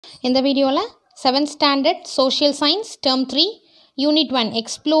In the video, 7th standard social science term 3 unit 1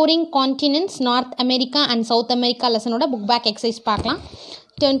 exploring continents North America and South America lesson oda book back exercise paakalam.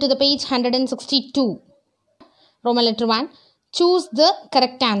 Turn to the page 162. Roman letter 1. Choose the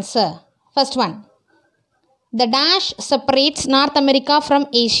correct answer. First one. The dash separates North America from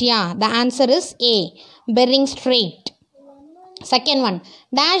Asia. The answer is A. Bering Strait. Second one.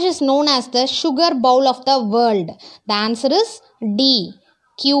 Dash is known as the sugar bowl of the world. The answer is D.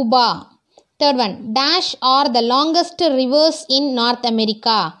 Cuba. Third one. Dash are the longest rivers in North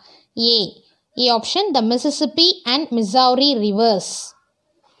America. A option. The Mississippi and Missouri rivers.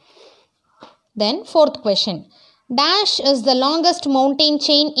 Then fourth question. Dash is the longest mountain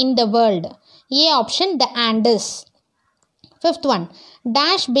chain in the world. A option. The Andes. Fifth one.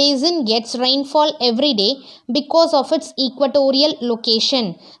 Dash basin gets rainfall every day because of its equatorial location.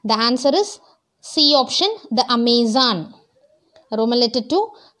 The answer is C option. The Amazon. Roman letter 2.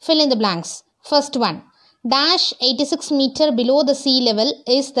 Fill in the blanks. First one. Dash 86 meter below the sea level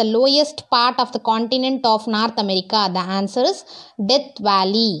is the lowest part of the continent of North America. The answer is Death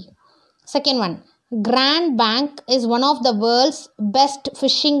Valley. Second one. Grand Bank is one of the world's best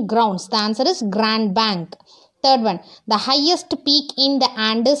fishing grounds. The answer is Grand Bank. Third one. The highest peak in the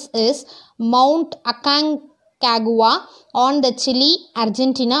Andes is Mount Aconcagua on the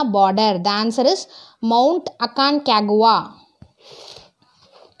Chile-Argentina border. The answer is Mount Aconcagua.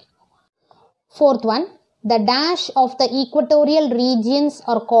 Fourth one. The dash of the equatorial regions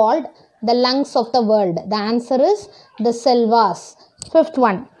are called the lungs of the world. The answer is the selvas. Fifth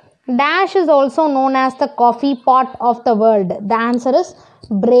one. Dash is also known as the coffee pot of the world. The answer is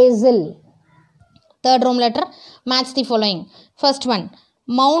Brazil. Third Roman letter. Match the following. First one.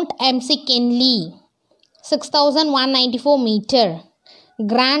 Mount McKinley, 6,194 meter.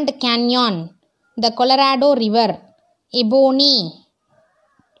 Grand Canyon, the Colorado River. Ebony,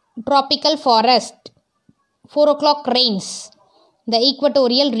 tropical forest. 4 o'clock rains, the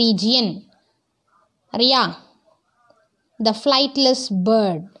equatorial region. Rhea, the flightless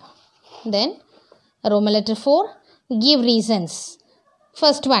bird. Then Roman letter 4. Give reasons.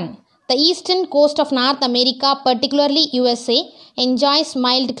 First one. The eastern coast of North America, particularly USA, enjoys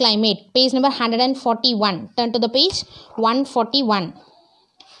mild climate. Page number 141. Turn to the page 141.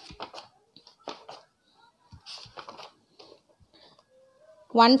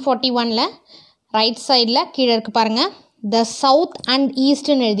 141 la right side la கீழ இருக்கு பாருங்க. The south and east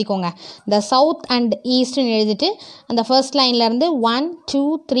ன்னு எழுதிக்கோங்க. The south and east ன்னு எழுதிட்டு அந்த first lineல இருந்து 1 2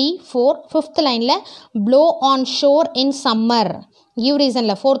 3 4 fifth lineல blow on shore in summer. Give reason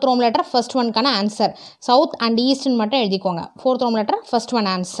la fourth Roman letter first one கான answer. South and east ன்னு மட்டும் எழுதிக்கோங்க. Fourth Roman letter first one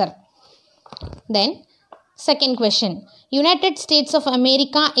answer. Then second question. United States of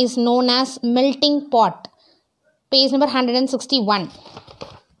America is known as melting pot. Page number 161.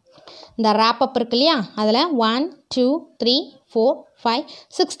 இந்த wrap up இருக்கு இல்லையா அதில் 1 2 3 4 5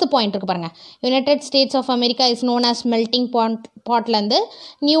 6th point இருக்கு பாருங்க. United states of America is known as melting பாட்லேருந்து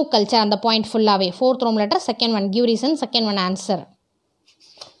new culture அந்த point ஃபுல்லாகவே. Fourth Rome letter second one. Give reason second one answer.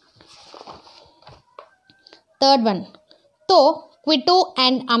 Third one. Though Quito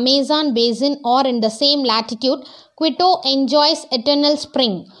and Amazon basin are in the same latitude, Quito enjoys eternal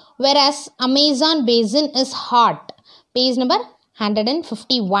spring, whereas Amazon basin is hot. Page number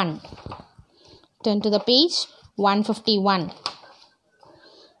 151. Turn to the page 151.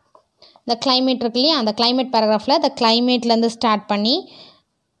 The climate இருக்கு இல்லையா அந்த climate paragraphல the climateலேருந்து start பண்ணி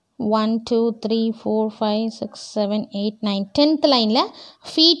 1 2 3 4 5 6 7 8 9 10th லைனில்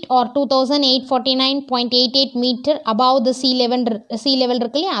feet or 2849.88 meter above the sea level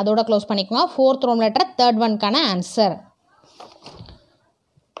இருக்கு இல்லையா அதோட close பண்ணிக்கோங்க. Fourth Rome letter third ஒன்கான answer.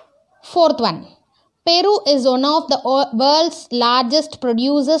 Fourth one. Peru is one of the world's largest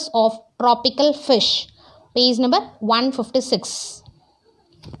producers of tropical fish. Page number 156.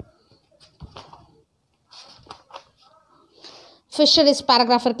 Fisheries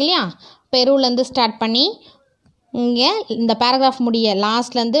paragraph இருக்கு இல்லையா பெருலேருந்து start பண்ணி இங்கே இந்த paragraph முடிய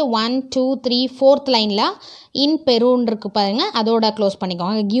லாஸ்ட்லேருந்து 1 2 3 4th லைனில் இன் பெருன்னு இருக்கு பாருங்க அதோட க்ளோஸ்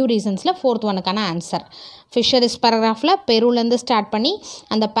பண்ணிக்கோங்க. Give ரீசன்ஸில் fourth ஒனுக்கான answer. Fisheries பேராகிராஃபில் பெருலேருந்து start பண்ணி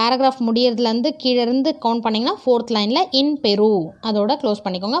அந்த பேராகிராஃப் முடியறதுலேருந்து கீழே இருந்து கவுண்ட் பண்ணிங்கன்னா ஃபோர்த் லைனில் இன் பெரு அதோட க்ளோஸ்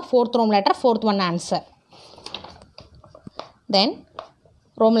பண்ணிக்கோங்க. Fourth Rome letter fourth one answer. Then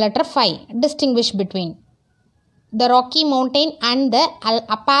Rome letter 5. Distinguish between the Rocky Mountain and the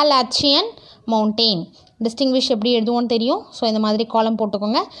Appalachian Mountain. Distinguish எப்படி எழுதுவோன்னு தெரியும். ஸோ இந்த மாதிரி காலம்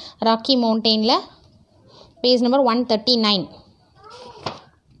போட்டுக்கோங்க. Rakhi மவுண்டெயினில் page number 139.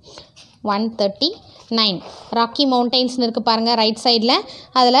 139 ராக்கி மவுண்டெயின்ஸ்னு இருக்குது பாருங்கள் ரைட் சைடில்.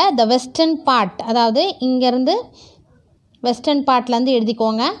 அதில் த வெஸ்டர்ன் பார்ட் அதாவது இங்கேருந்து வெஸ்டர்ன் பார்ட்லேருந்து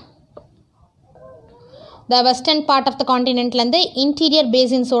எழுதிக்கோங்க. The western part of the continent ல இருந்து interior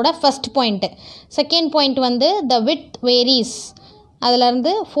basins ஓட first point. Second point வந்து the width varies.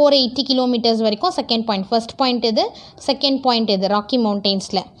 அதிலிருந்து 480 kilometers வரைக்கும் second point. First point இது, second point இது Rocky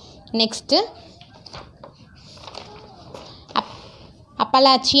Mountainsல. Next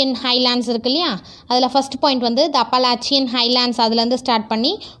Appalachian Highlands இருக்கு இல்லையா, அதில் ஃபர்ஸ்ட் பாயிண்ட் வந்து the Appalachian Highlands, அதுலேருந்து ஸ்டார்ட்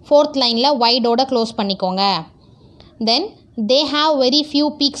பண்ணி ஃபோர்த் லைனில் வைடோட க்ளோஸ் பண்ணிக்கோங்க. தென் they have very few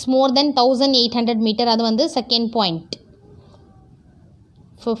peaks more than 1800 meter, அது வந்து செகண்ட் பாயிண்ட்.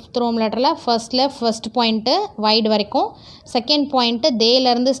 ஃபிஃப்த் ரோம் லெட்டரில் ஃபர்ஸ்ட் பாயிண்ட்டு வைடு வரைக்கும், செகண்ட் பாயிண்ட்டு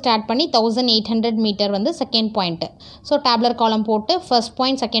தேலேருந்து ஸ்டார்ட் பண்ணி 1800 மீட்டர் வந்து செகண்ட் பாயிண்ட்டு. ஸோ டேப்லர் காலம் போட்டு ஃபர்ஸ்ட்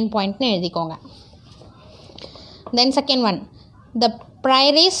பாயிண்ட் செகண்ட் பாயிண்ட்னு எழுதிக்கோங்க. Then second one the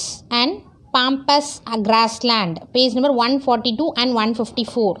prairies and pampas grassland, page number 142 and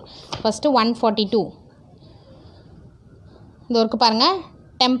 154. first 142 இது இருக்கு பாருங்கள்,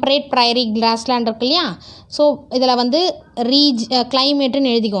 டெம்பரேட் ப்ரைரி கிராஸ்லேண்ட் இருக்கு இல்லையா. ஸோ இதில் வந்து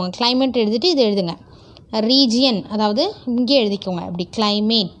கிளைமேட்டுன்னு எழுதிக்கோங்க. கிளைமேட் எழுதிட்டு இது எழுதுங்க. ரீஜியன், அதாவது இங்கே எழுதிக்கோங்க இப்படி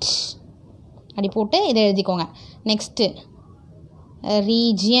கிளைமேட் அப்படி போட்டு இதை எழுதிக்கோங்க. நெக்ஸ்ட்டு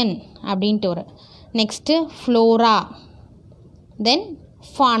ரீஜியன் அப்படின்ட்டு ஒரு, நெக்ஸ்ட்டு ஃப்ளோரா, தென்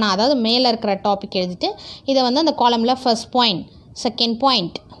ஃபானா, அதாவது மேலே இருக்கிற டாபிக் எழுதிட்டு இதை வந்து அந்த காலமில் first point, second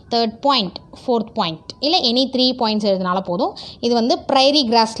point, third point, fourth point, இல்லை எனி 3 பாயிண்ட்ஸ் எழுதினால போதும். இது வந்து ப்ரைரி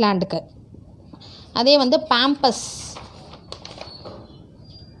கிராஸ்லேண்டுக்கு. அதே வந்து பாம்பஸ்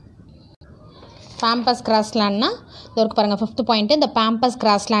கிராஸ்லேண்ட்னா இது இருக்கு பாருங்கள், ஃபிஃப்த் பாயிண்ட்டு இந்த பாம்பஸ்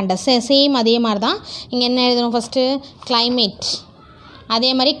கிராஸ்லேண்டு. சேம் அதே மாதிரி தான் இங்கே என்ன எழுதணும், ஃபஸ்ட்டு கிளைமேட், அதே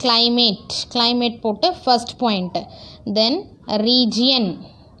மாதிரி கிளைமேட் போட்டு ஃபர்ஸ்ட் பாயிண்ட்டு, தென் ரீஜியன்,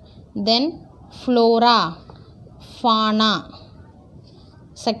 தென் Flora, fauna,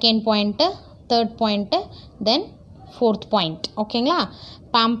 second point, third point, தென் ஃபோர்த் பாயிண்ட். ஓகேங்களா.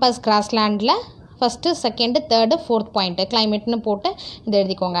 பாம்பஸ் கிராஸ்லேண்டில் first second third fourth point கிளைமேட்னு போட்டு இது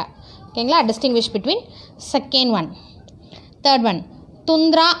எழுதிக்கோங்க. ஓகேங்களா. Distinguish between second one. Third one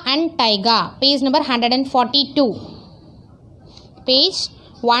துந்த்ரா and taiga, page number 142. Page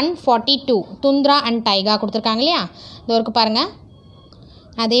 142 துந்த்ரா and taiga கொடுத்துருக்காங்க இல்லையா. இது இருக்குது பாருங்கள்.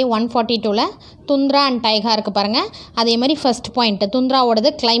 அதே 142ல் துந்த்ரா அண்ட் டைகா இருக்குது பாருங்கள். அதே மாதிரி first point துந்த்ராவோடது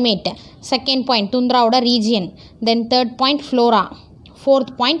climate, second point துந்த்ராவோட region, then third point Flora,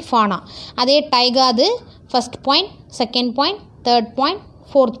 fourth point fauna. அதே டைகாது first point, second point, third point,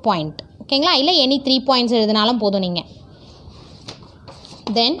 fourth point. ஓகேங்களா. இல்லை எனி 3 பாயிண்ட்ஸ் எழுதினாலும் போதும் நீங்கள்.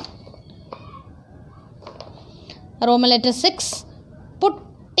 தென் Roman letter 6, put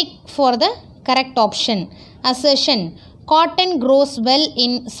tick for the correct option. Assertion: cotton grows well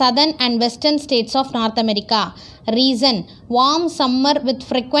in southern and western states of North America. Reason: warm summer with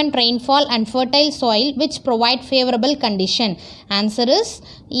frequent rainfall and fertile soil which provide favorable condition. Answer is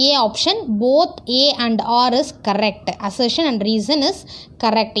A option. Both A and R is correct. Assertion and reason is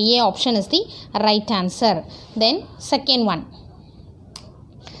correct. A option is the right answer. Then second one.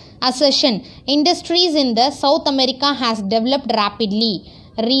 Assertion: industries in the South America has developed rapidly.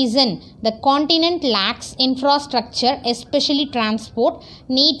 Reason: the continent lacks infrastructure, especially transport,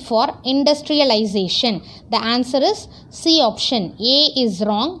 need for industrialization. The answer is C option. A is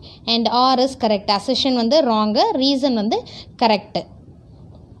wrong and R is correct. Assertion வந்து wrong, reason வந்து correct.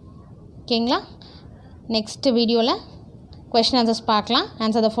 ஓகேங்களா. Next வீடியோவில் question answers பார்க்கலாம்.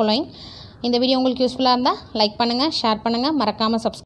 Answer the following. இந்த video உங்களுக்கு யூஸ்ஃபுல்லாக இருந்தால் like பண்ணுங்கள், ஷேர் பண்ணுங்கள், மறக்காமல் சப்ஸ்கிரைப்